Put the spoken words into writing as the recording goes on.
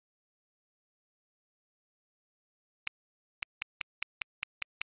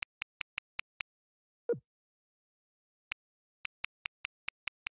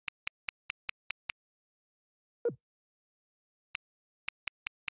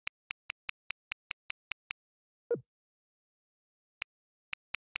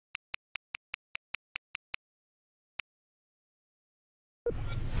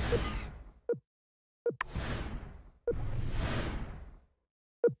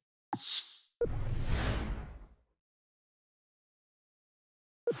Hello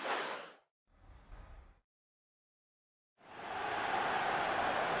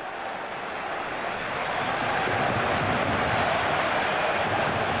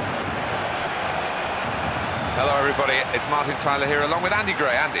everybody, it's Martin Tyler here along with Andy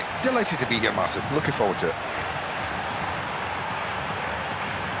Gray. Andy. Delighted to be here, Martin. Looking forward to it.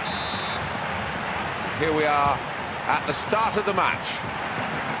 Here we are at the start of the match.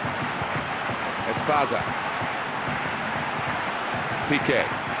 Espaza. Piqué.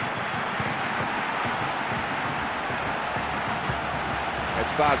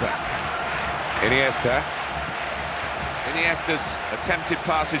 Espaza. Iniesta. Iniesta's attempted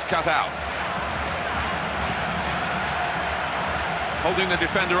pass is cut out. Holding the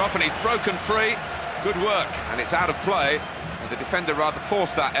defender off, and he's broken free. Good work, and it's out of play. And the defender rather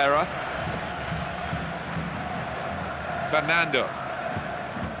forced that error. Fernando.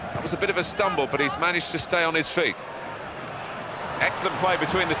 That was a bit of a stumble, but he's managed to stay on his feet. Excellent play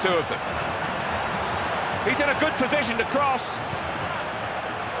between the two of them. He's in a good position to cross.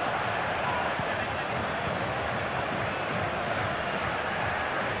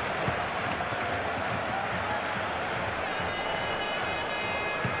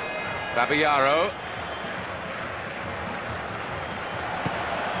 Babayaro.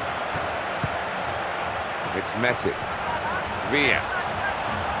 It's Messi. Villa.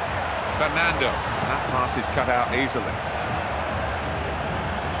 Fernando. That pass is cut out easily.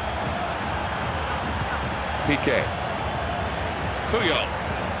 Piqué. Puyol.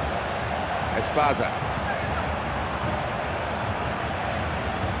 Espaza.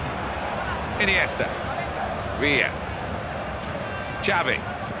 Iniesta. Villa. Xavi.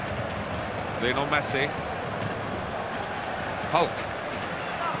 Lionel Messi. Hulk.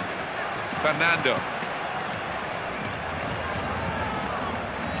 Fernando.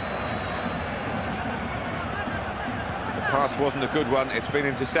 The pass wasn't a good one, it's been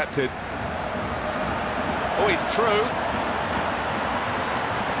intercepted. Oh, he's through.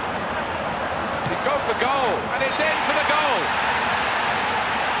 He's gone for goal, and it's in for the goal.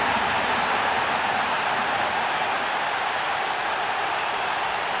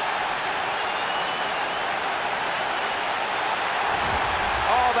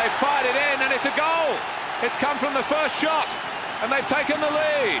 They fired it in, and it's a goal. It's come from the first shot, and they've taken the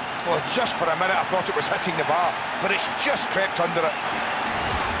lead. Well, just for a minute I thought it was hitting the bar, but it's just crept under it.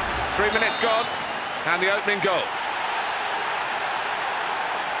 3 minutes gone, and the opening goal.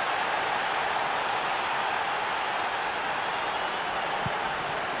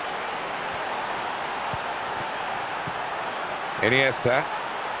 Iniesta.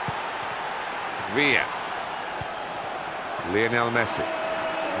 Villa. Lionel Messi.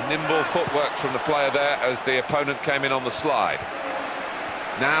 Nimble footwork from the player there as the opponent came in on the slide.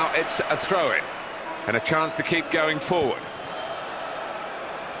 Now it's a throw-in and a chance to keep going forward.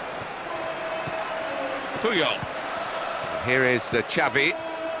 Puyol. Here is Xavi,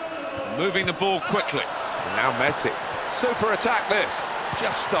 moving the ball quickly. And now Messi. Super attack this.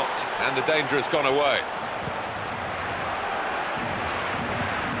 Just stopped, and the danger has gone away.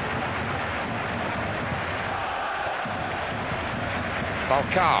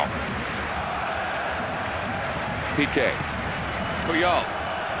 Falcao. Piqué. Puyol.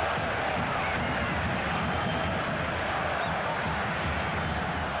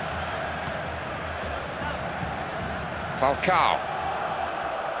 Falcao.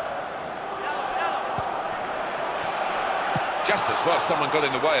 Just as well someone got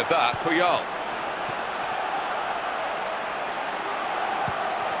in the way of that. Puyol.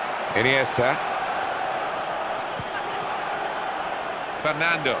 Iniesta.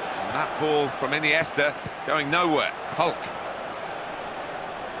 Fernando, and that ball from Iniesta going nowhere. Hulk.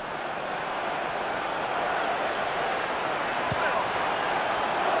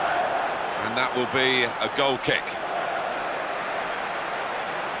 And that will be a goal kick.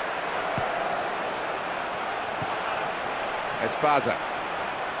 Espaza.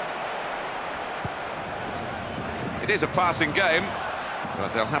 It is a passing game,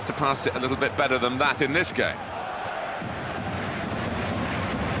 but they'll have to pass it a little bit better than that in this game.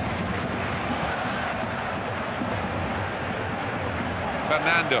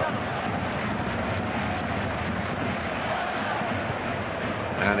 Fernando.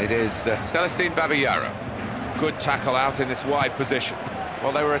 And it is Celestine Babayaro. Good tackle out in this wide position.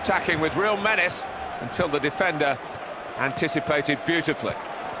 Well, they were attacking with real menace until the defender anticipated beautifully.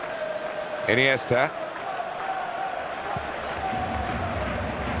 Iniesta.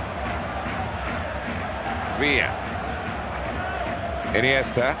 Villa.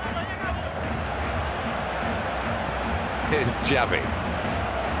 Iniesta. Here's Xavi.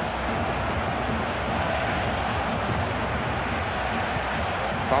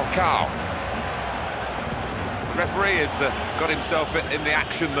 Falcao. The referee has got himself in the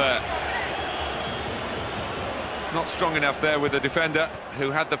action there. Not strong enough there with the defender who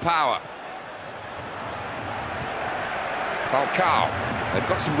had the power. Falcao. They've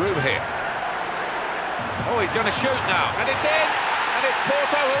got some room here. Oh, he's going to shoot now, and it's in! And it's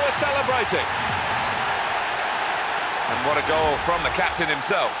Porto who are celebrating. And what a goal from the captain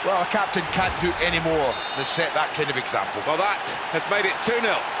himself. Well, a captain can't do any more than set that kind of example. Well, that has made it 2-0.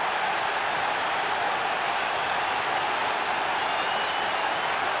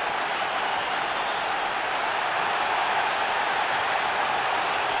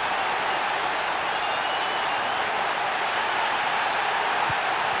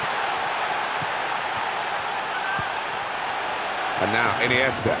 And now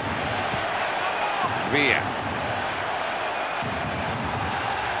Iniesta. Villa.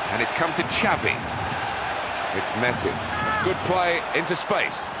 And it's come to Xavi. It's Messi. It's good play into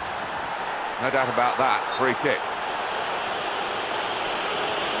space. No doubt about that. Free kick.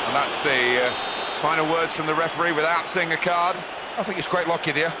 And that's the final words from the referee without seeing a card. I think he's quite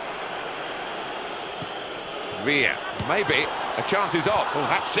lucky there. Villa. Maybe. A chance is off. Oh,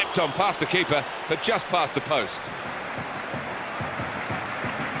 that zipped on past the keeper, but just past the post.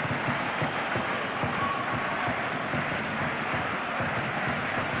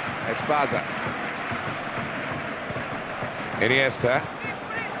 Esparza. Iniesta.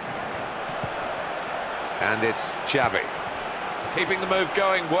 And it's Xavi. Keeping the move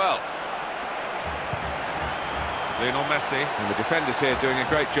going well. Lionel Messi. And the defenders here doing a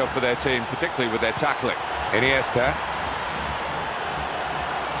great job for their team, particularly with their tackling. Iniesta.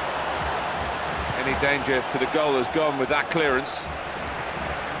 Any danger to the goal has gone with that clearance.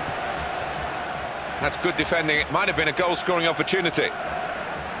 That's good defending. It might have been a goal-scoring opportunity.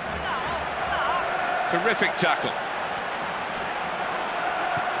 Terrific tackle.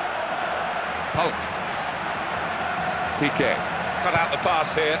 Hulk. Piqué. Cut out the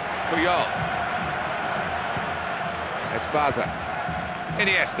pass here. Puyol. Esparza.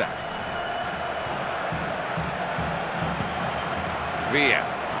 Iniesta. Villa.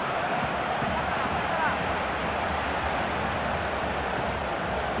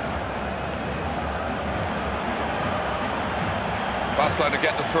 Barcelona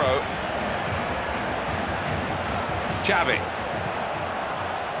get the throw. Xavi.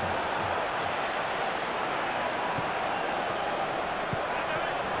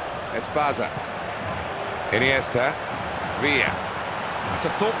 Esparza. Iniesta. Villa. It's a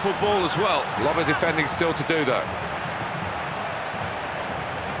thoughtful ball as well. A lot of defending still to do, though.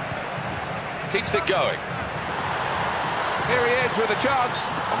 Keeps it going. Here he is with a chance.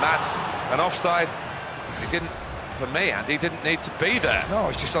 And that's an offside. He didn't, for me, Andy, didn't need to be there. No,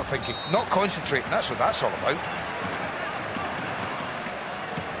 he's just not thinking, not concentrating. That's what that's all about.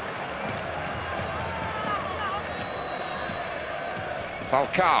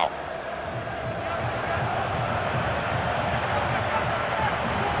 Falcao.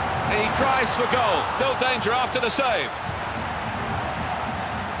 He drives for goal. Still danger after the save.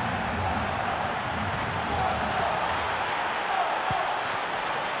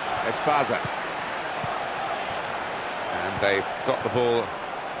 Esparza. And they've got the ball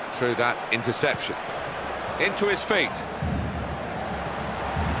through that interception. Into his feet.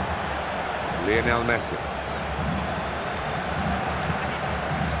 Lionel Messi.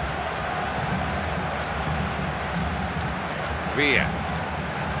 Villa.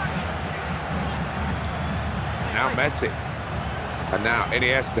 Now Messi. And now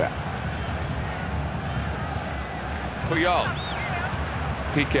Iniesta. Puyol.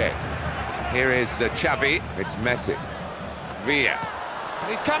 Piqué. Here is Xavi. It's Messi. Villa.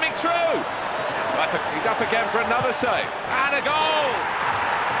 He's coming through. He's up again for another save. And a goal!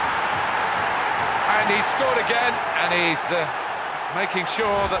 And he's scored again. And he's making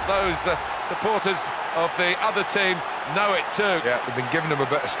sure that those supporters of the other team know it too. Yeah, they've been giving him a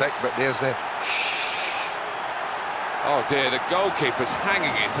bit of stick, but there's the... Oh dear, the goalkeeper's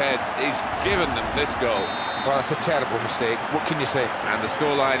hanging his head. He's given them this goal. Well, that's a terrible mistake. What can you say? And the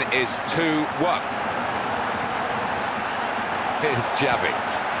scoreline is 2-1. Here's Xavi.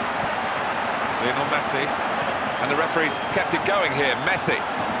 Lionel Messi. And the referee's kept it going here. Messi.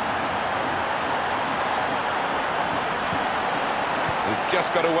 He's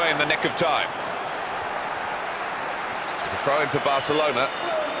just got away in the nick of time. It's a throw in for Barcelona.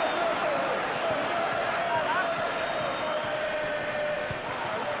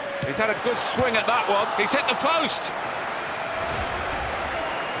 He's had a good swing at that one. He's hit the post.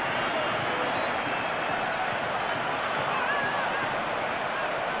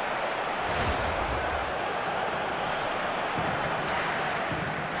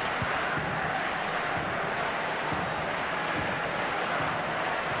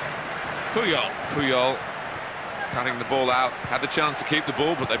 Puyol turning the ball out, had the chance to keep the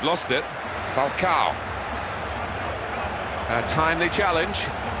ball, but they've lost it. Falcao. A timely challenge.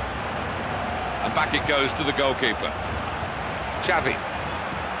 And back it goes to the goalkeeper. Xavi.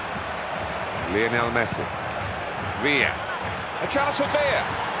 Lionel Messi. Villa. A chance for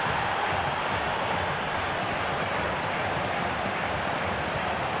Villa.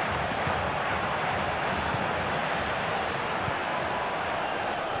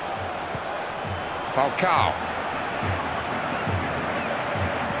 Falcao.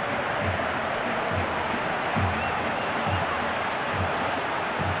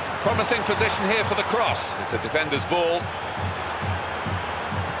 Promising position here for the cross. It's a defender's ball.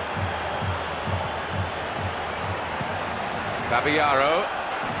 Babayaro.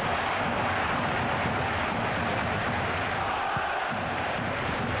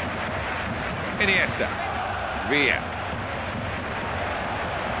 Iniesta. Villa.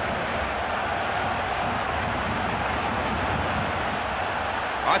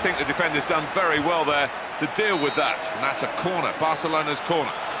 I think the defender's done very well there to deal with that. And that's a corner, Barcelona's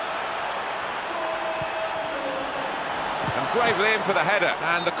corner. And bravely in for the header.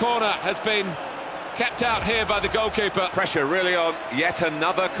 And the corner has been kept out here by the goalkeeper. Pressure really on yet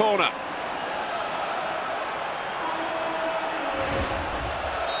another corner.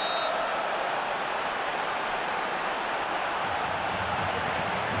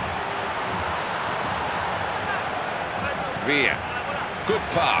 Villa. Good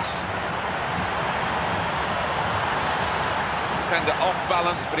pass. Defender off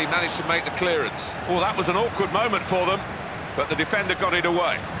balance, but he managed to make the clearance. Oh, that was an awkward moment for them, but the defender got it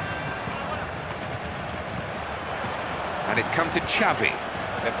away. And it's come to Xavi.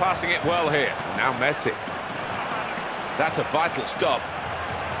 They're passing it well here. Now Messi. That's a vital stop.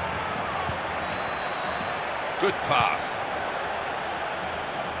 Good pass.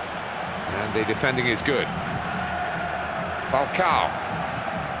 And the defending is good. Falcao.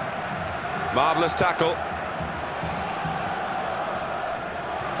 Marvellous tackle.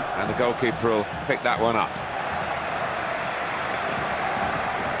 And the goalkeeper will pick that one up.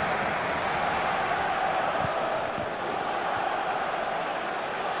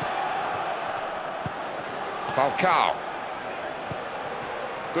 Falcao.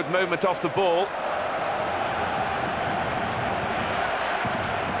 Good movement off the ball.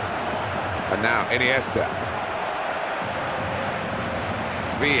 And now Iniesta.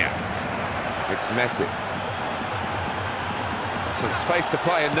 Villa. It's Messi. Some space to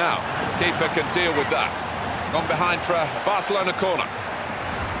play in now. Keeper can deal with that. Gone behind for a Barcelona corner.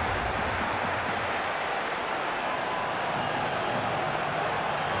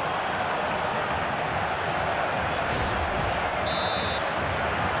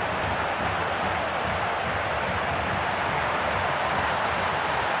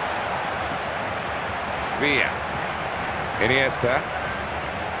 Villa. Iniesta.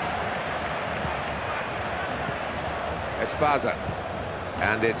 Esparza.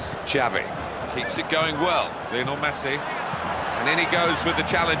 And it's Xavi. Keeps it going well, Lionel Messi. And in he goes with the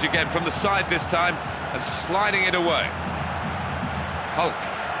challenge again from the side this time and sliding it away. Hulk.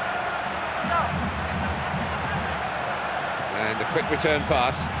 And a quick return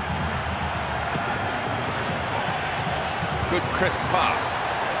pass. Good crisp pass.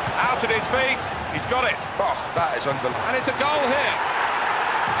 Out at his feet, he's got it. Oh, that is unbelievable. And it's a goal here.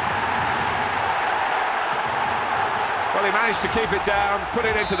 Well, he managed to keep it down, put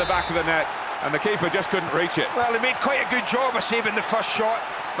it into the back of the net, and the keeper just couldn't reach it. Well, he made quite a good job of saving the first shot,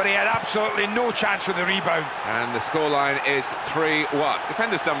 but he had absolutely no chance with the rebound. And the scoreline is 3-1.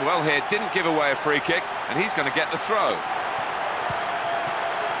 Defender's done well here, didn't give away a free kick, and he's going to get the throw.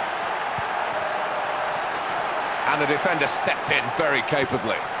 And the defender stepped in very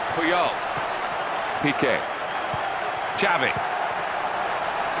capably. Puyol. Piqué. Xavi.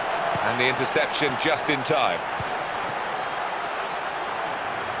 And the interception just in time.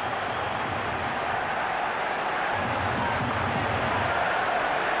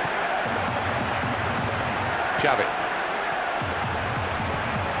 Xavi.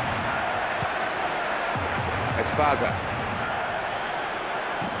 Esparza.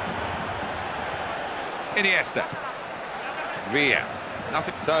 Iniesta. Villa.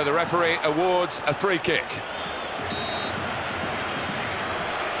 Nothing. So the referee awards a free kick.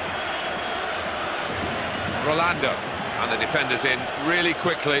 Rolando. And the defender's in really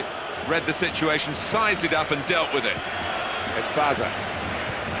quickly, read the situation, sized it up and dealt with it. Esparza.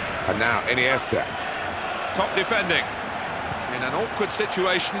 And now Iniesta. Top defending. In an awkward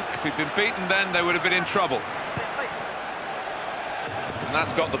situation, if he'd been beaten then, they would have been in trouble. And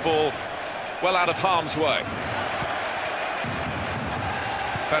that's got the ball well out of harm's way.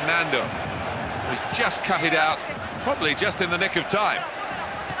 Fernando. He's just cut it out, probably just in the nick of time.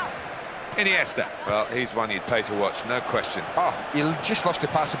 Iniesta. Well, he's one you'd pay to watch, no question. Oh, he just loves to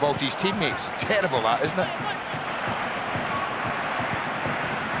pass the ball to his teammates. Terrible that, isn't it?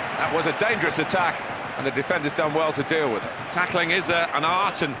 That was a dangerous attack, and the defender's done well to deal with it. Tackling is an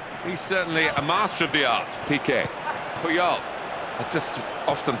art, and he's certainly a master of the art. Piqué. Puyol. I just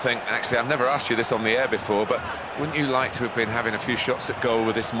often think, actually, I've never asked you this on the air before, but wouldn't you like to have been having a few shots at goal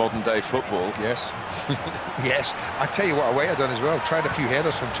with this modern-day football? Yes. Yes. I tell you what, away I've done as well. Tried a few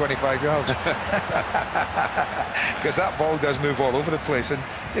headers from 25 yards. Because that ball does move all over the place. And,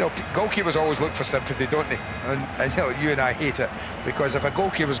 you know, goalkeepers always look for sympathy, don't they? And you know, you and I hate it. Because if a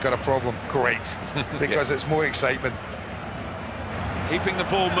goalkeeper's got a problem, great. Because it's more excitement. Keeping the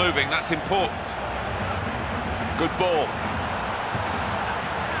ball moving, that's important. Good ball.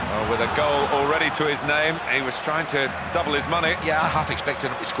 Well, with a goal already to his name, he was trying to double his money. Yeah, I half expected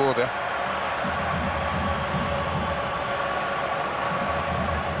him to score there.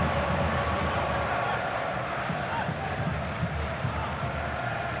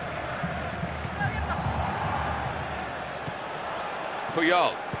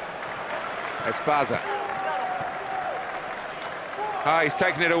 Puyol. Esparza. Ah, he's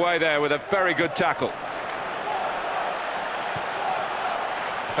taken it away there with a very good tackle.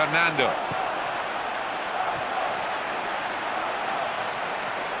 Fernando.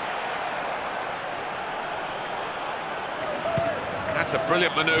 That's a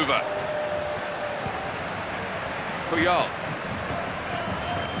brilliant manoeuvre. Puyol.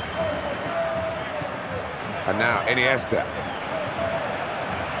 And now Iniesta.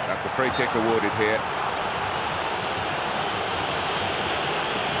 That's a free kick awarded here.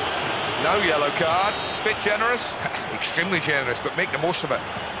 No yellow card. Bit generous. Extremely generous, but make the most of it.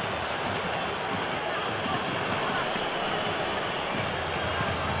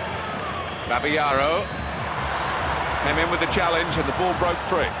 Babayaro came in with the challenge and the ball broke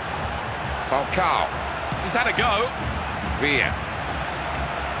free. Falcao. He's had a go. Villa.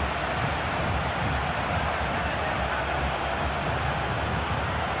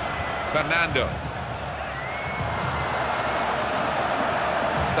 Fernando.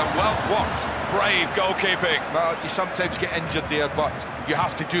 He's done well. What brave goalkeeping. Well, you sometimes get injured there, but you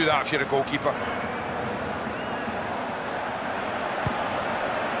have to do that if you're a goalkeeper.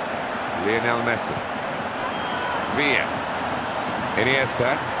 Lionel Messi. Villa.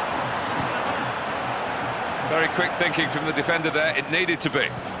 Iniesta. Very quick thinking from the defender there. It needed to be.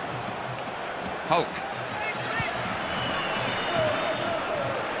 Hulk.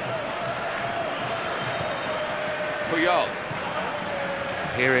 Puyol.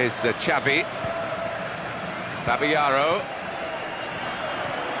 Here is Xavi. Babayaro.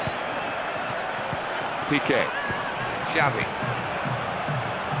 Piqué. Xavi.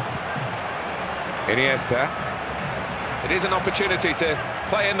 Iniesta. It is an opportunity to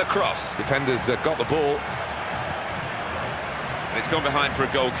play in the cross. Defenders got the ball. And it's gone behind for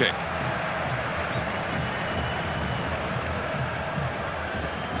a goal kick.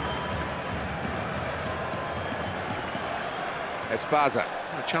 Esparza.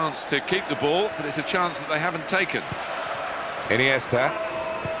 A chance to keep the ball, but it's a chance that they haven't taken. Iniesta.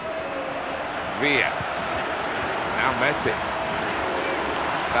 Villa. Now Messi.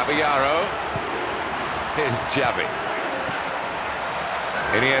 Babayaro. Here's Xavi.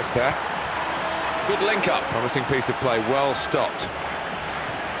 Iniesta. Good link-up. Promising piece of play, well stopped.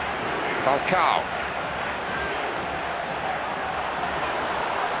 Falcao.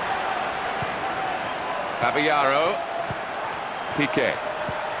 Babayaro. Piqué.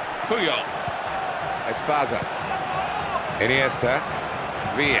 Puyol. Esparza. Iniesta.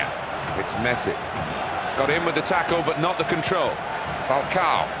 Villa. It's Messi. Got in with the tackle, but not the control.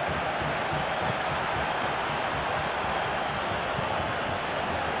 Falcao.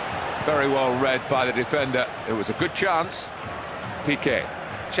 Very well read by the defender. It was a good chance. Piqué.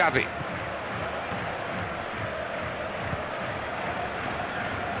 Xavi.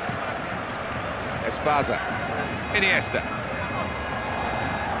 Esparza. Iniesta.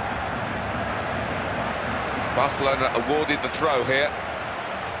 Barcelona awarded the throw here.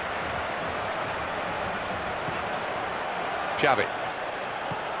 Xavi.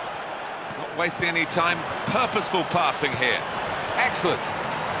 Not wasting any time. Purposeful passing here. Excellent.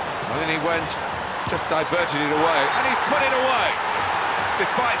 And then he went, just diverted it away, and he put it away.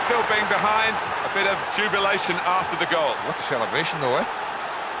 Despite still being behind, a bit of jubilation after the goal. What a celebration though, eh?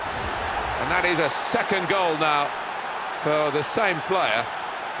 And that is a second goal now for the same player,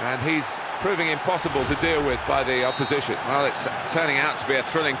 and he's proving impossible to deal with by the opposition. Well, it's turning out to be a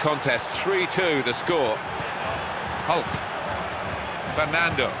thrilling contest. 3-2 the score. Hulk.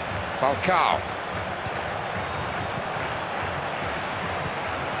 Fernando. Falcao.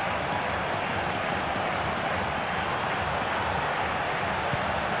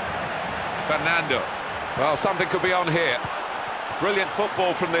 Fernando. Well, something could be on here. Brilliant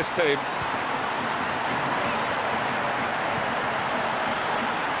football from this team.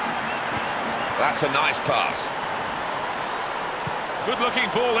 That's a nice pass. Good-looking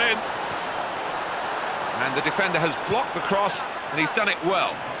ball in. And the defender has blocked the cross, and he's done it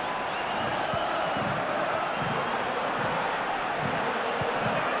well.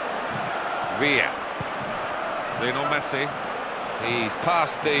 Villa. Lionel Messi. He's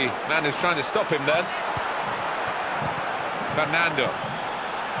past the man who's trying to stop him then. Fernando.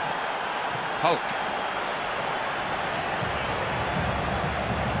 Hulk.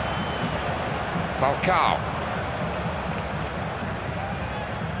 Falcao.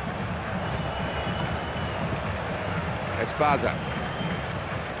 Esparza.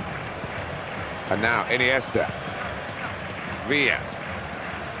 And now Iniesta. Villa.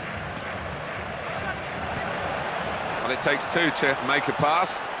 Well, it takes two to make a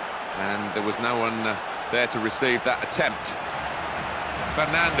pass, and there was no one there to receive that attempt.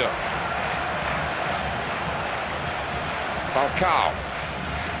 Fernando. Falcao.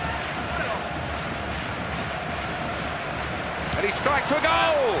 And he strikes for a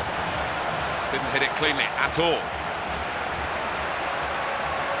goal! Didn't hit it cleanly at all.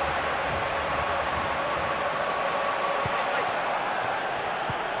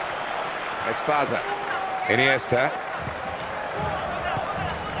 Esparza. Iniesta.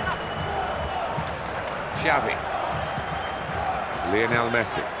 Xavi. Lionel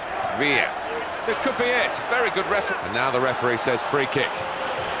Messi. Villa. This could be it. Very good referee. And now the referee says free kick.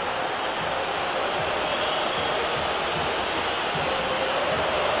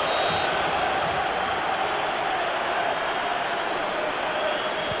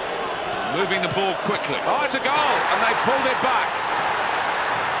 Moving the ball quickly. Oh, it's a goal! And they pulled it back.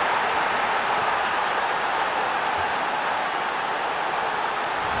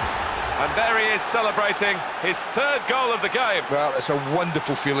 And there he is celebrating his third goal of the game. Well, it's a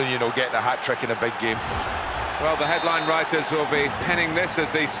wonderful feeling, you know, getting a hat-trick in a big game. Well, the headline writers will be penning this as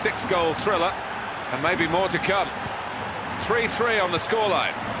the six-goal thriller, and maybe more to come. 3-3 on the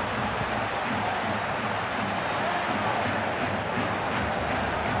scoreline.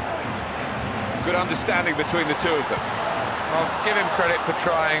 Good understanding between the two of them. I'll give him credit for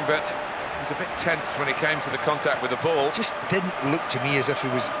trying, but he's a bit tense when he came to the contact with the ball. Just didn't look to me as if he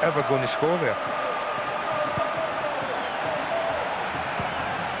was ever going to score there.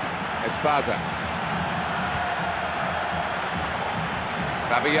 Esparza.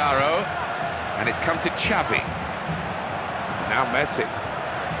 Babayaro. And it's come to Xavi. Now Messi.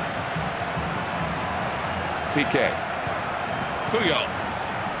 Piqué. Puyol.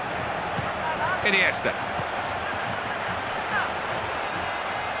 Iniesta.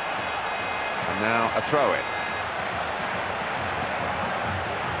 And now a throw-in.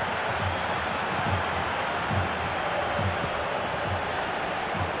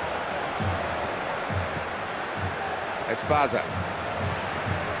 Esparza.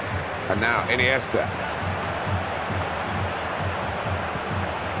 And now Iniesta.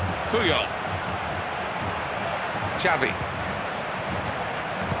 Puyol. Xavi.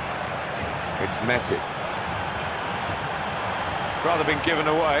 It's Messi. Rather been given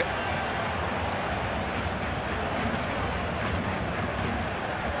away.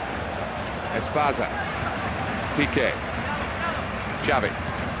 Esparza. Piqué. Xavi.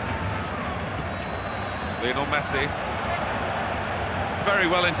 Lionel Messi. Very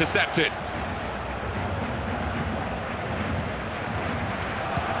well intercepted.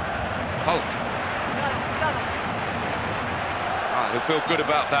 Hulk. He'll feel good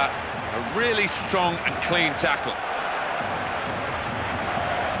about that. A really strong and clean tackle.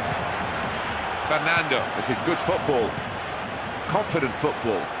 Fernando. This is good football. Confident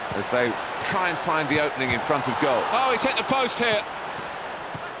football as they try and find the opening in front of goal. Oh, he's hit the post here.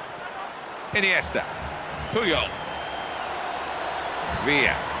 Iniesta. Puyol.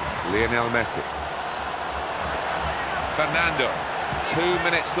 Villa. Lionel Messi. Fernando. 2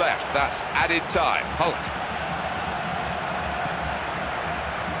 minutes left. That's added time. Hulk.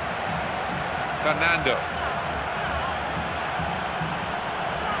 Fernando.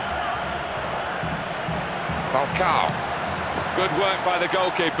 Falcao. Good work by the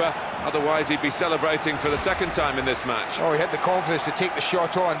goalkeeper. Otherwise, he'd be celebrating for the second time in this match. Oh, he had the confidence to take the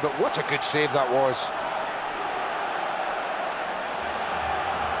shot on, but what a good save that was.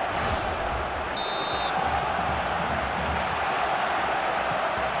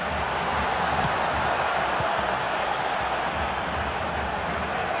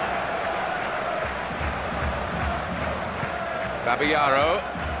 Babayaro.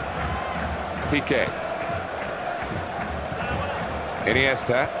 Piqué.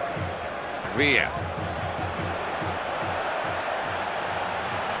 Iniesta. Villa.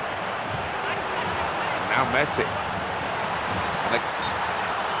 Now Messi.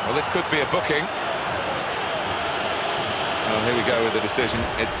 Well, this could be a booking. Well, here we go with the decision.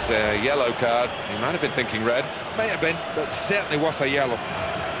 It's a yellow card. He might have been thinking red. Might have been, but certainly worth a yellow.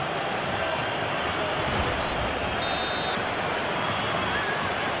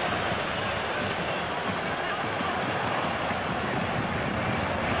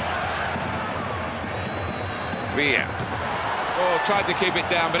 Villa. Oh, tried to keep it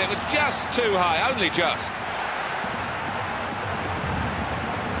down, but it was just too high, only just.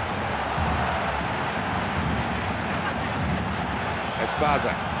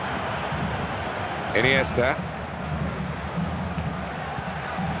 Esparza. Iniesta.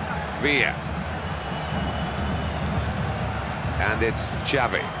 Villa. And it's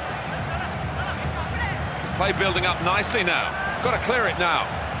Xavi. Play building up nicely now. Got to clear it now.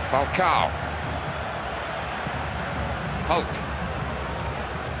 Falcao. Hulk.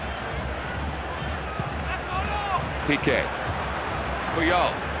 Piqué.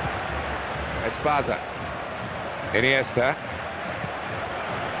 Puyol. Esparza. Iniesta.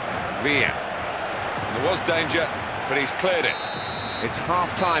 Villa. And there was danger, but he's cleared it. It's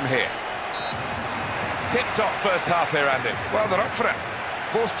half-time here. Tip-top first half here, Andy. Well, they're up for it.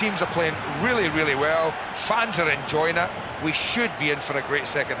 Both teams are playing really, really well. Fans are enjoying it. We should be in for a great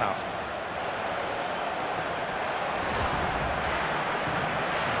second half.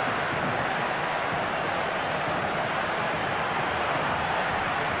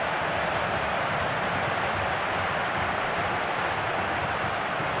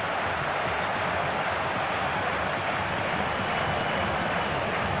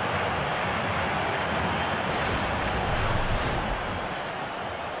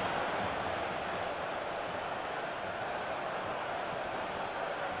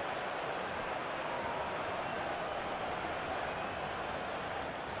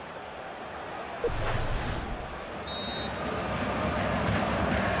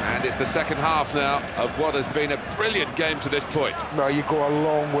 And it's the second half now of what has been a brilliant game to this point. Well, you go a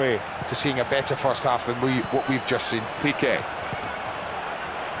long way to seeing a better first half than what we've just seen. Piqué.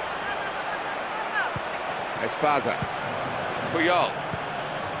 Esparza. Puyol.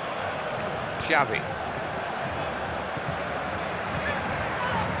 Xavi.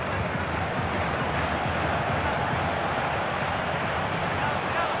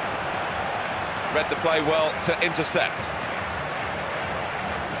 Read the play well to intercept.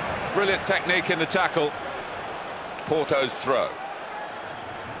 Brilliant technique in the tackle. Porto's throw.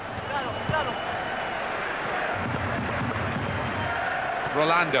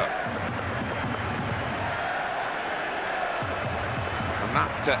 Rolando. And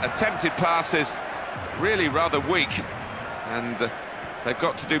that attempted pass is really rather weak. And they've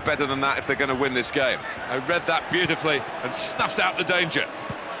got to do better than that if they're going to win this game. They read that beautifully and snuffed out the danger.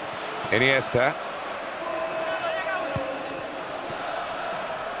 Iniesta.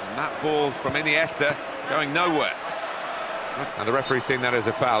 And that ball from Iniesta going nowhere. And the referee's seen that as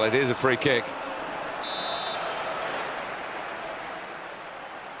a foul. It is a free kick.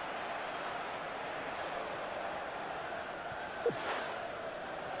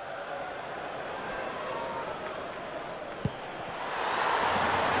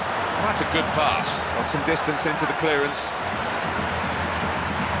 Well, that's a good pass. Got some distance into the clearance.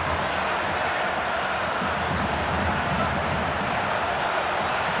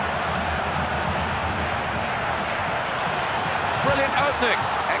 Brilliant opening.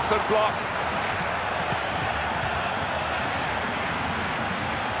 Excellent block.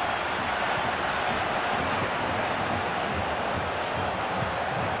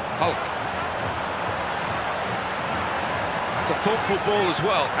 Hulk. That's a thoughtful ball as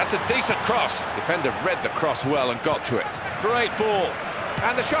well. That's a decent cross. Defender read the cross well and got to it. Great ball.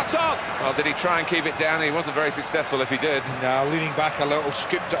 And the shot's on. Well, did he try and keep it down? He wasn't very successful if he did. Now, leaning back a little,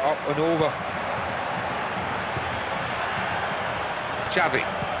 scooped it up and over. Xavi.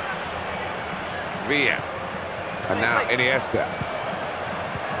 Villa. And now Iniesta.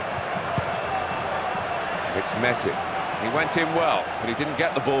 It's Messi. He went in well, but he didn't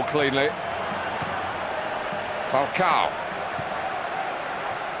get the ball cleanly. Falcao.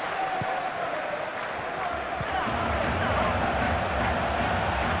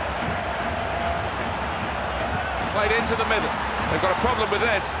 Played into the middle. They've got a problem with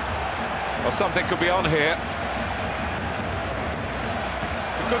this. Well, something could be on here.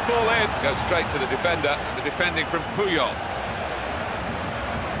 Good ball in, goes straight to the defender, and the defending from Puyol.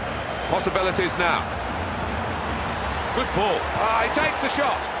 Possibilities now. Good ball. Ah, he takes the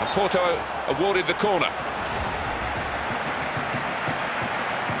shot. And Porto awarded the corner.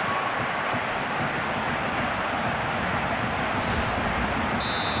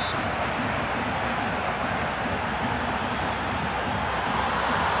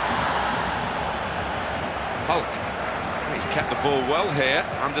 Hulk. He's kept the ball well here,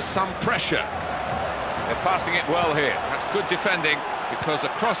 under some pressure. They're passing it well here. That's good defending, because the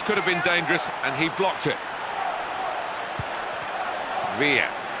cross could have been dangerous, and he blocked it. Villa.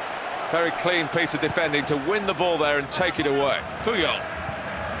 Very clean piece of defending to win the ball there and take it away. Puyol.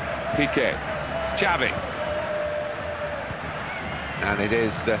 Piqué. Xavi. And it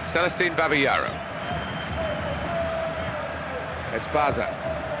is Celestine Babillaro. Esparza.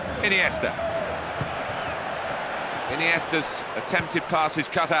 Iniesta. Iniesta's attempted pass is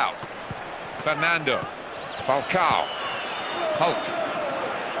cut out. Fernando. Falcao. Hulk.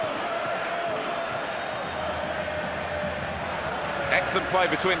 Excellent play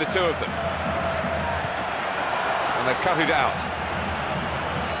between the two of them. And they've cut it out.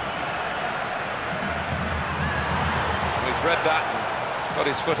 And he's read that and got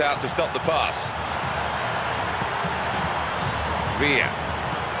his foot out to stop the pass. Villa.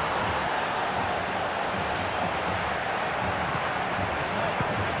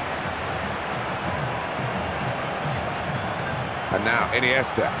 And now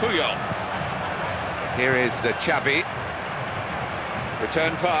Iniesta. Puyol. Here is Xavi.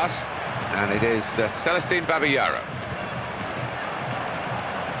 Return pass. And it is Celestine Babillaro.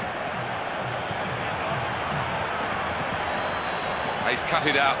 He's cut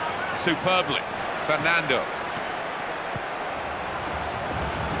it out superbly. Fernando.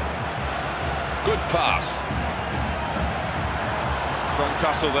 Good pass. Strong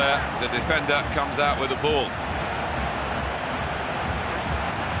tussle there. The defender comes out with the ball.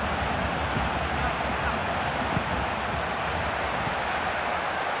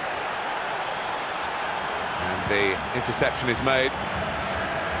 The interception is made.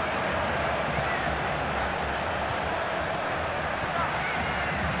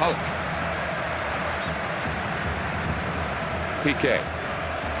 Hulk. Piqué.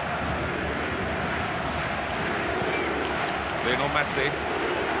 Lionel Messi.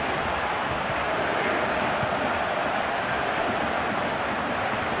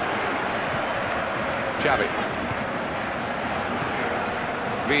 Xavi.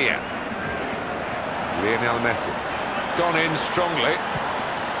 Villa. Lionel Messi. Gone in strongly.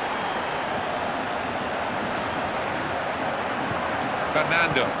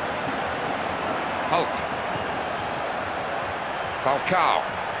 Fernando. Hulk. Falcao.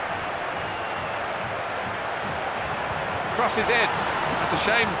 Crosses in. That's a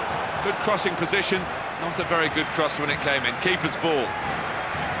shame. Good crossing position. Not a very good cross when it came in. Keeper's ball.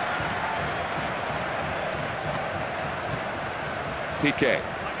 Piqué.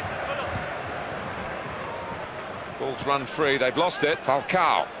 Ball's run free, they've lost it.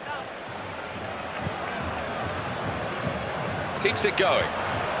 Falcao. Keeps it going.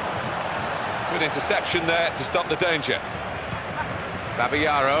 Good interception there to stop the danger.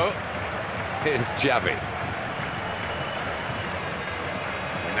 Babillaro. Here's Xavi.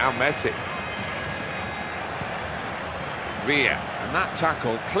 And now Messi. Villa. And that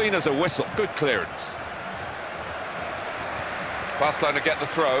tackle, clean as a whistle. Good clearance. Barcelona get the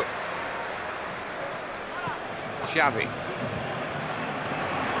throw. Xavi.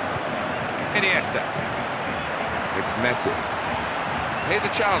 Iniesta. It's Messi. Here's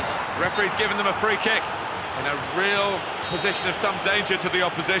a chance. Referee's given them a free kick in a real position of some danger to the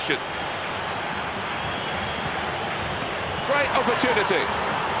opposition. Great opportunity.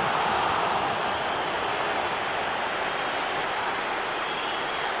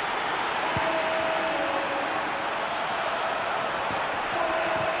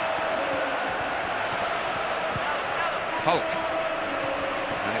 Hulk.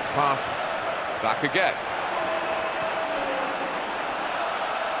 And it's passed back again.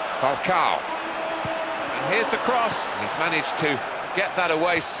 Falcao. And here's the cross. He's managed to get that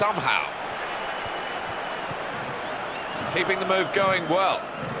away somehow. Keeping the move going well.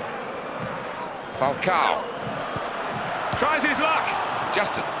 Falcao. Tries his luck.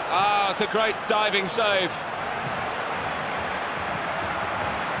 Justin. Ah, it's a great diving save.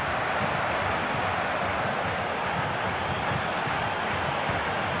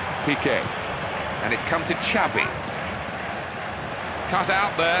 Piqué, and it's come to Xavi. Cut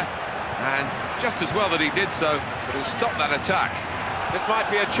out there, and just as well that he did so. It'll stop that attack. This might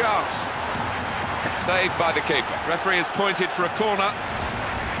be a chance. Saved by the keeper. Referee has pointed for a corner.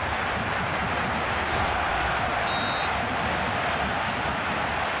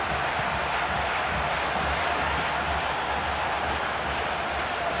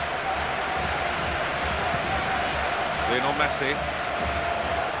 Lionel Messi.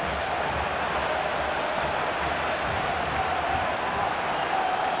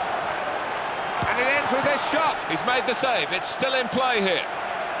 And it ends with this shot. He's made the save. It's still in play here.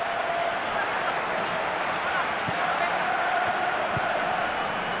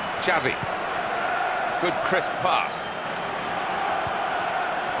 Xavi. Good crisp pass.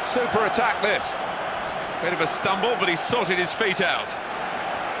 Super attack this. Bit of a stumble, but he's sorted his feet out.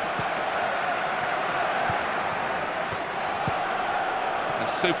 And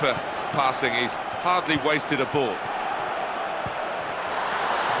super passing, he's hardly wasted a ball.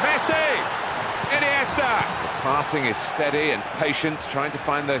 Messi! Iniesta! The passing is steady and patient, trying to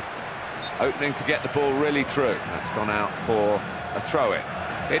find the opening to get the ball really through. That's gone out for a throw-in.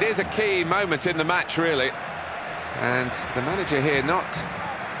 It is a key moment in the match, really. And the manager here not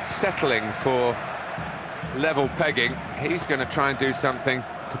settling for level pegging. He's going to try and do something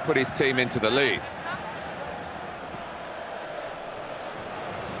to put his team into the lead.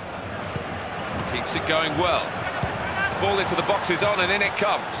 Keeps it going well. Ball into the box is on and in it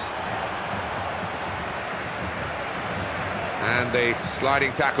comes. And the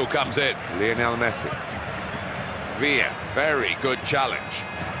sliding tackle comes in. Lionel Messi. Villa, very good challenge.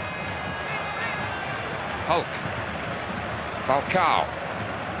 Hulk. Falcao.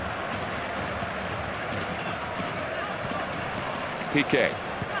 Piqué.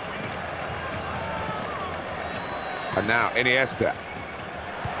 And now Iniesta.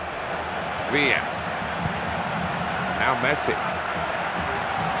 Villa. Now Messi.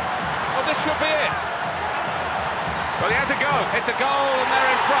 Well, this should be it. Well, he has a go. It's a goal and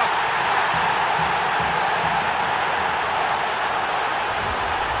they're in front.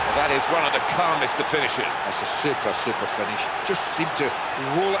 Well, that is one of the calmest of finishes. That's a super finish. Just seemed to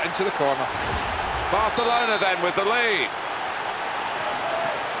roll it into the corner. Barcelona then with the lead.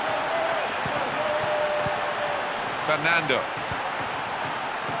 Fernando.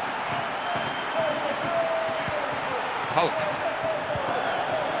 Hulk.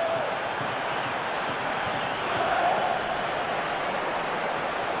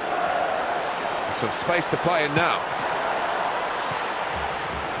 Some space to play in now.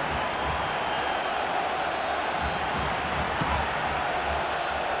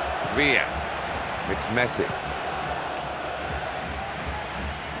 Villa. It's Messi.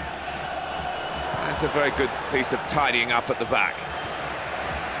 That's a very good piece of tidying up at the back.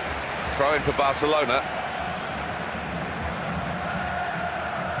 Throw in for Barcelona.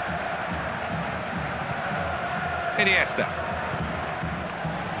 Iniesta.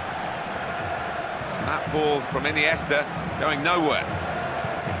 That ball from Iniesta going nowhere.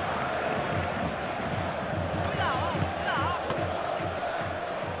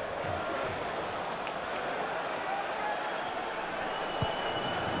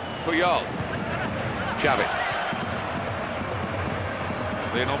 Puyol. Xavi.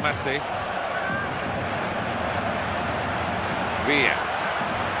 Lionel Messi. Villa.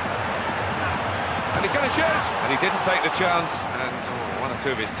 And he's going to shoot! And he didn't take the chance, and one or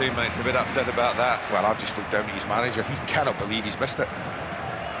two of his teammates are a bit upset about that. Well, I've just looked down at his manager. He cannot believe he's missed it.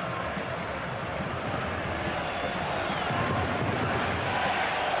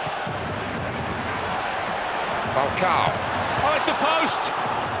 Falcao. Oh, it's the post!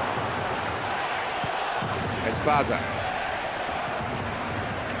 Esparza.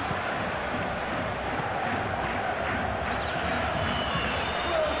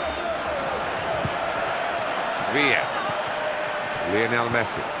 Villa. Lionel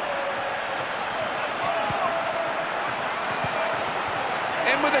Messi.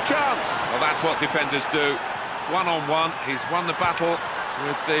 In with a chance. Well, that's what defenders do. One-on-one, he's won the battle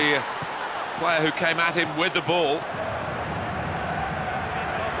with the player who came at him with the ball.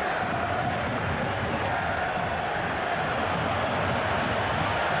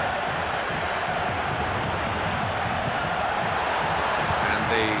 And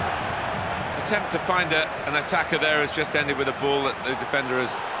the attempt to find an attacker there has just ended with a ball that the defender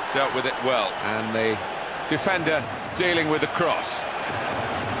has dealt with it well. And the defender dealing with the cross.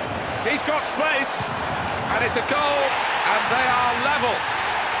 He's got space, and it's a goal, and they are level.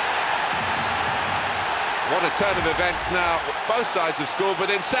 What a turn of events now. Both sides have scored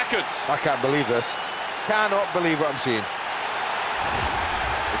within seconds. I can't believe this. Cannot believe what I'm seeing.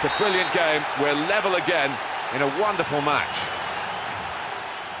 It's a brilliant game. We're level again in a wonderful match.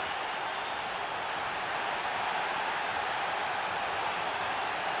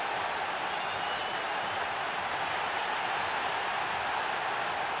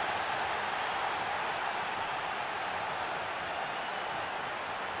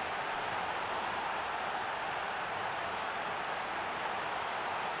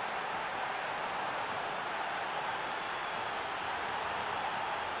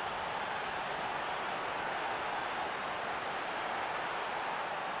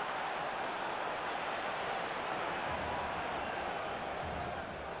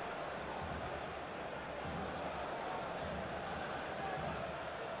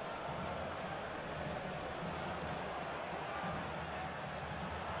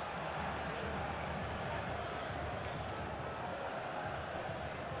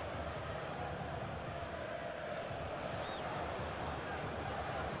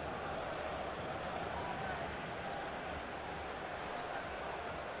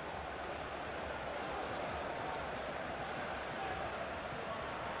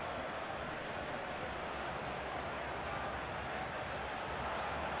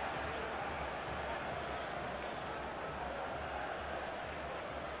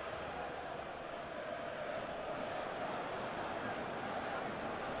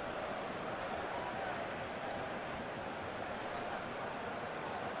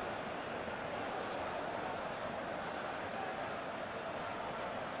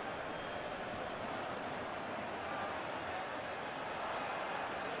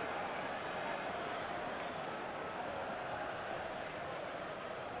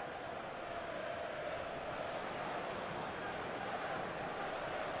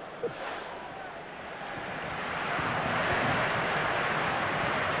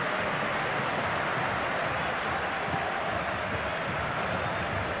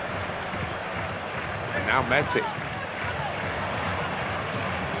 And now Messi.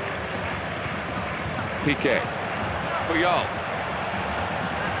 Piqué. Puyol.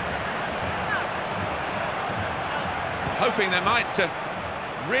 Hoping they might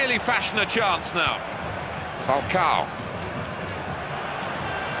really fashion a chance now. Falcao.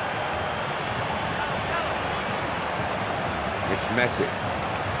 It's Messi.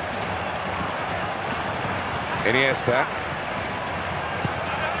 Iniesta.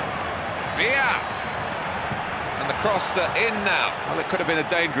 Villa. And the cross in now. Well, it could have been a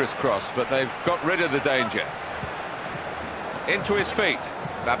dangerous cross, but they've got rid of the danger. Into his feet.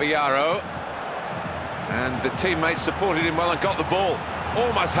 Babillaro. And the teammates supported him well and got the ball.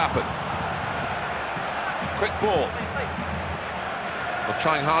 Almost happened. Quick ball. Well,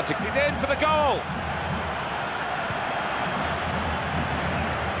 trying hard to... He's in for the goal!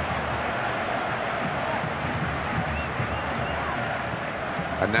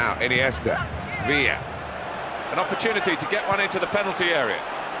 And now Iniesta. Villa. An opportunity to get one into the penalty area.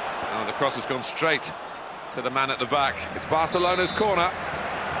 Oh, the cross has gone straight to the man at the back. It's Barcelona's corner.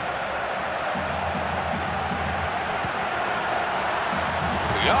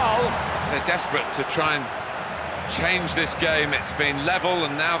 They're desperate to try and change this game. It's been level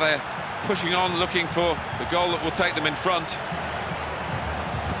and now they're pushing on, looking for the goal that will take them in front.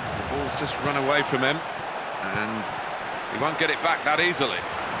 The ball's just run away from him and he won't get it back that easily.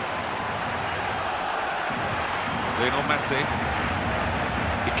 Lionel Messi.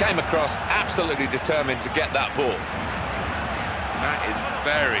 He came across absolutely determined to get that ball. That is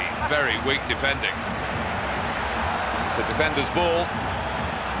very, very weak defending. It's a defender's ball.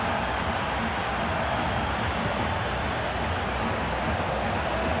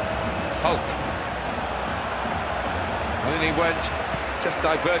 Hulk. And then he went, just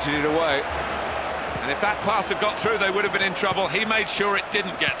diverted it away. And if that pass had got through, they would have been in trouble. He made sure it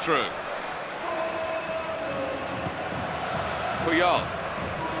didn't get through. Puyol.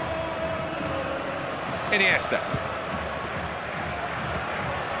 Iniesta.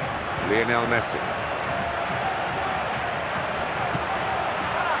 Lionel Messi.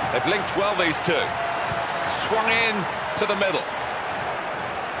 They've linked well, these two. Swung in to the middle.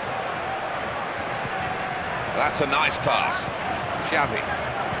 That's a nice pass. Xavi.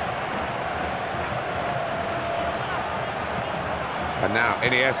 And now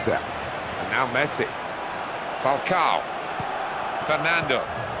Iniesta. And now Messi. Falcao. Fernando.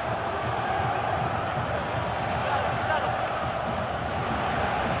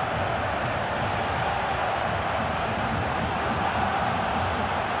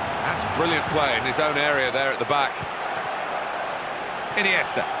 That's brilliant play in his own area there at the back.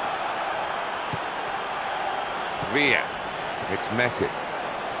 Iniesta. Villa. It's Messi.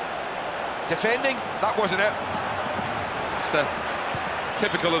 Defending, that wasn't it. It's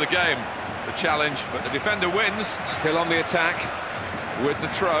typical of the game, the challenge, but the defender wins. Still on the attack with the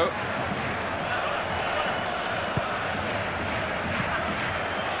throw.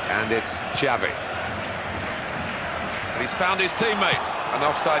 And it's Xavi. And he's found his teammate. An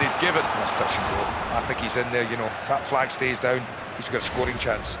offside is given. That's touch and go. I think he's in there, you know. If that flag stays down, he's got a scoring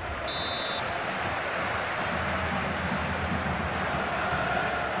chance.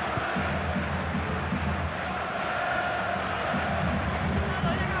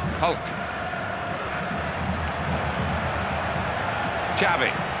 Hulk.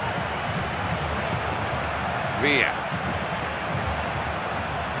 Xavi. Villa.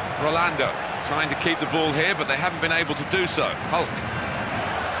 Rolando trying to keep the ball here, but they haven't been able to do so. Hulk.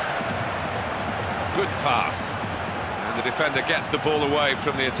 Good pass. And the defender gets the ball away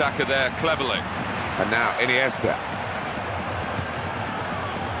from the attacker there cleverly. And now Iniesta.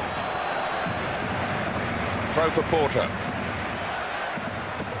 Throw for Porto.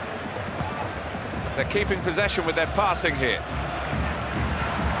 They're keeping possession with their passing here.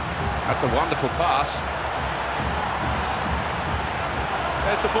 That's a wonderful pass.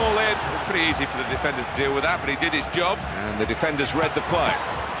 There's the ball in. It was pretty easy for the defender to deal with that, but he did his job. And the defenders read the play.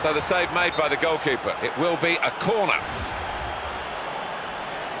 So the save made by the goalkeeper. It will be a corner.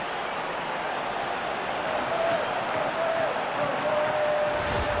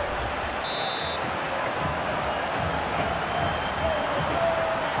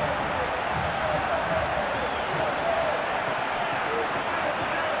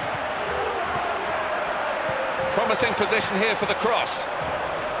 Promising position here for the cross.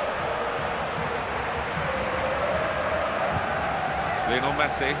 Lionel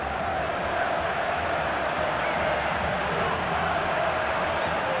Messi.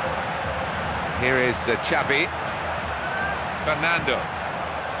 Here is Xavi. Fernando.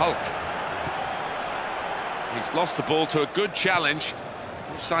 Hulk. He's lost the ball to a good challenge.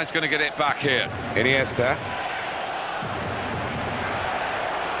 Which side's going to get it back here? Iniesta.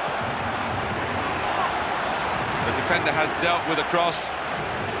 The defender has dealt with a cross.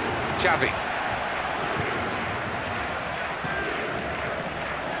 Xavi.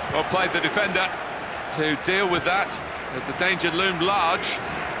 Well played, the defender, to deal with that as the danger loomed large.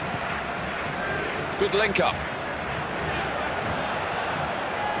 Good link-up.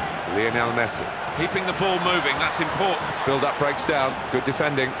 Lionel Messi. Keeping the ball moving, that's important. Build-up breaks down, good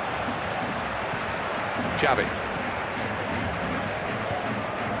defending. Xavi.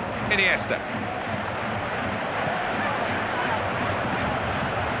 Iniesta.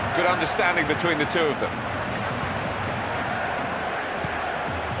 Good understanding between the two of them.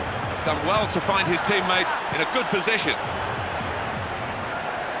 He's done well to find his teammate in a good position.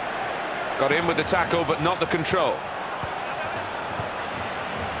 Got in with the tackle, but not the control.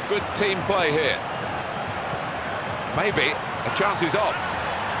 Good team play here. Maybe a chance is on.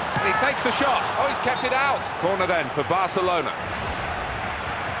 And he takes the shot. Oh, he's kept it out. Corner then for Barcelona.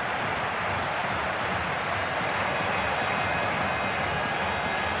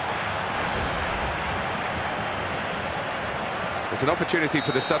 It's an opportunity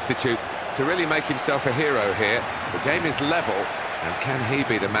for the substitute to really make himself a hero here. The game is level, and can he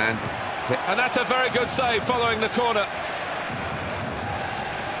be the man to... And that's a very good save following the corner.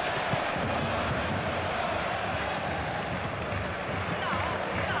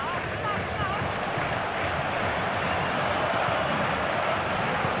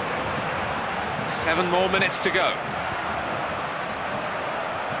 Seven more minutes to go.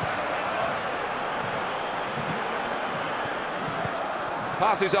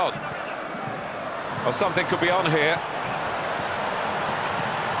 Passes on. Well, something could be on here.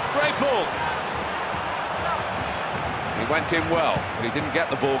 Great ball. He went in well, but he didn't get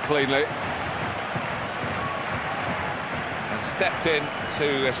the ball cleanly. And stepped in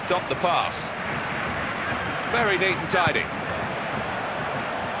to stop the pass. Very neat and tidy.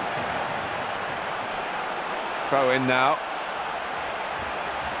 Throw in now.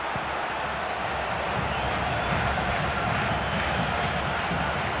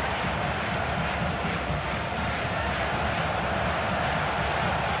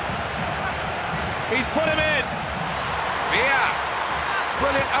 He's put him in. Yeah.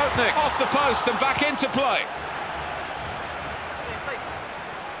 Brilliant opening. Off the post and back into play.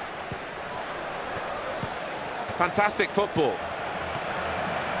 Fantastic football.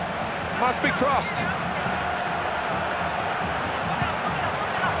 Must be crossed.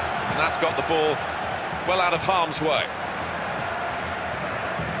 And that's got the ball well out of harm's way.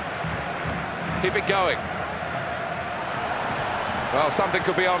 Keep it going. Well, something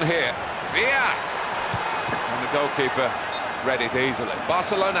could be on here. Yeah. And the goalkeeper read it easily.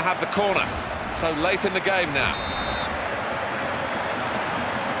 Barcelona have the corner, so late in the game now.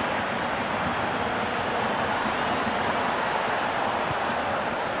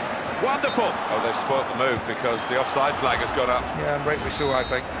 Wonderful! Oh, they've spoilt the move because the offside flag has gone up. Yeah, and rightly so, I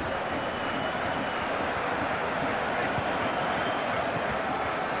think.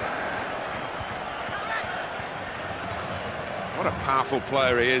 What a powerful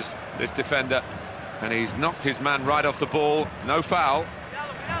player he is, this defender. And he's knocked his man right off the ball. No foul.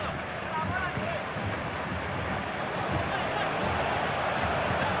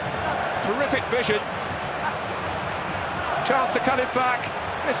 Terrific vision. Chance to cut it back.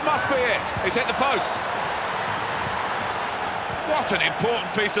 This must be it. He's hit the post. What an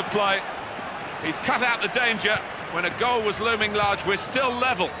important piece of play. He's cut out the danger when a goal was looming large. We're still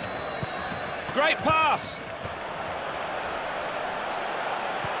level. Great pass.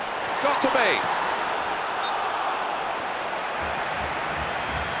 Got to be.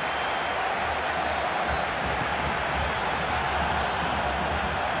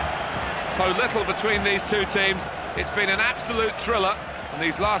 So little between these two teams. It's been an absolute thriller, and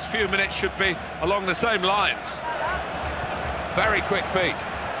these last few minutes should be along the same lines. Very quick feet.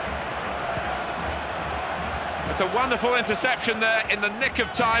 It's a wonderful interception there in the nick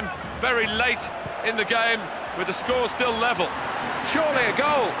of time, very late in the game, with the score still level. Surely a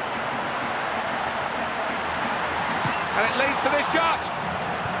goal. And it leads to this shot.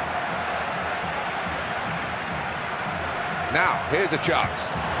 Now, here's a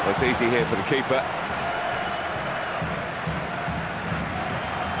chance. Well, it's easy here for the keeper.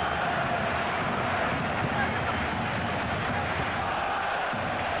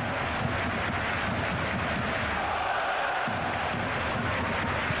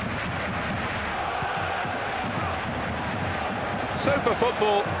 Super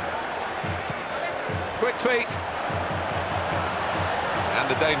football. Quick feet. And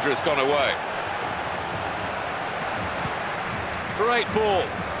the danger has gone away. Great ball.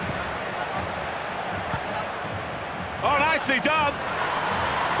 Oh, nicely done.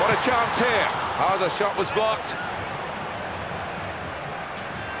 What a chance here. Oh, the shot was blocked.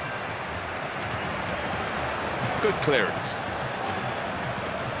 Good clearance.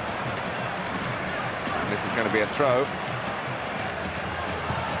 And this is going to be a throw.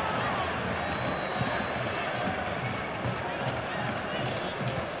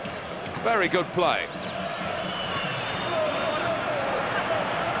 Very good play.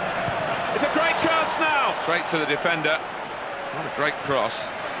 It's a great chance now. Straight to the defender. Not a great cross.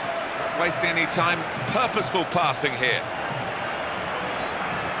 Not wasting any time. Purposeful passing here.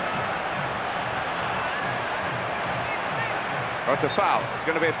 Oh, it's a foul. It's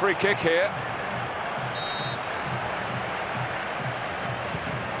going to be a free kick here.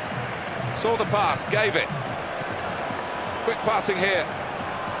 Saw the pass, gave it. Quick passing here.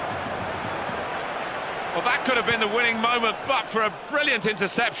 Well, that could have been the winning moment, but for a brilliant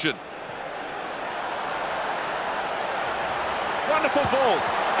interception. Wonderful ball.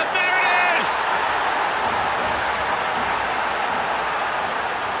 And there it is!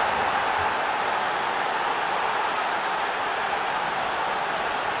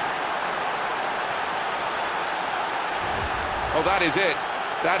 Oh, that is it.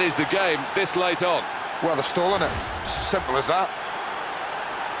 That is the game this late on. Well, they've stolen it. Simple as that.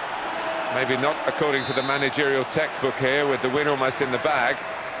 Maybe not according to the managerial textbook here, with the win almost in the bag.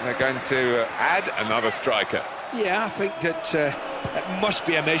 They're going to add another striker. Yeah, I think that it must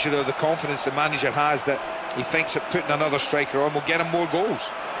be a measure of the confidence the manager has, that he thinks that putting another striker on will get him more goals.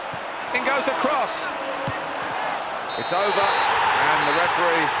 In goes the cross. It's over, and the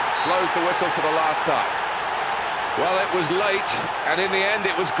referee blows the whistle for the last time. Well, it was late, and in the end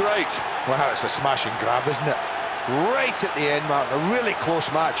it was great. Well, it's a smash and grab, isn't it? Right at the end, Martin, a really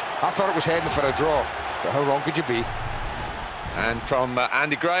close match. I thought it was heading for a draw, but how wrong could you be? And from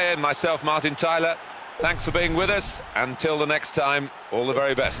Andy Gray and myself, Martin Tyler, thanks for being with us. Until the next time, all the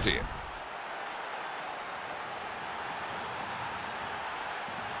very best to you.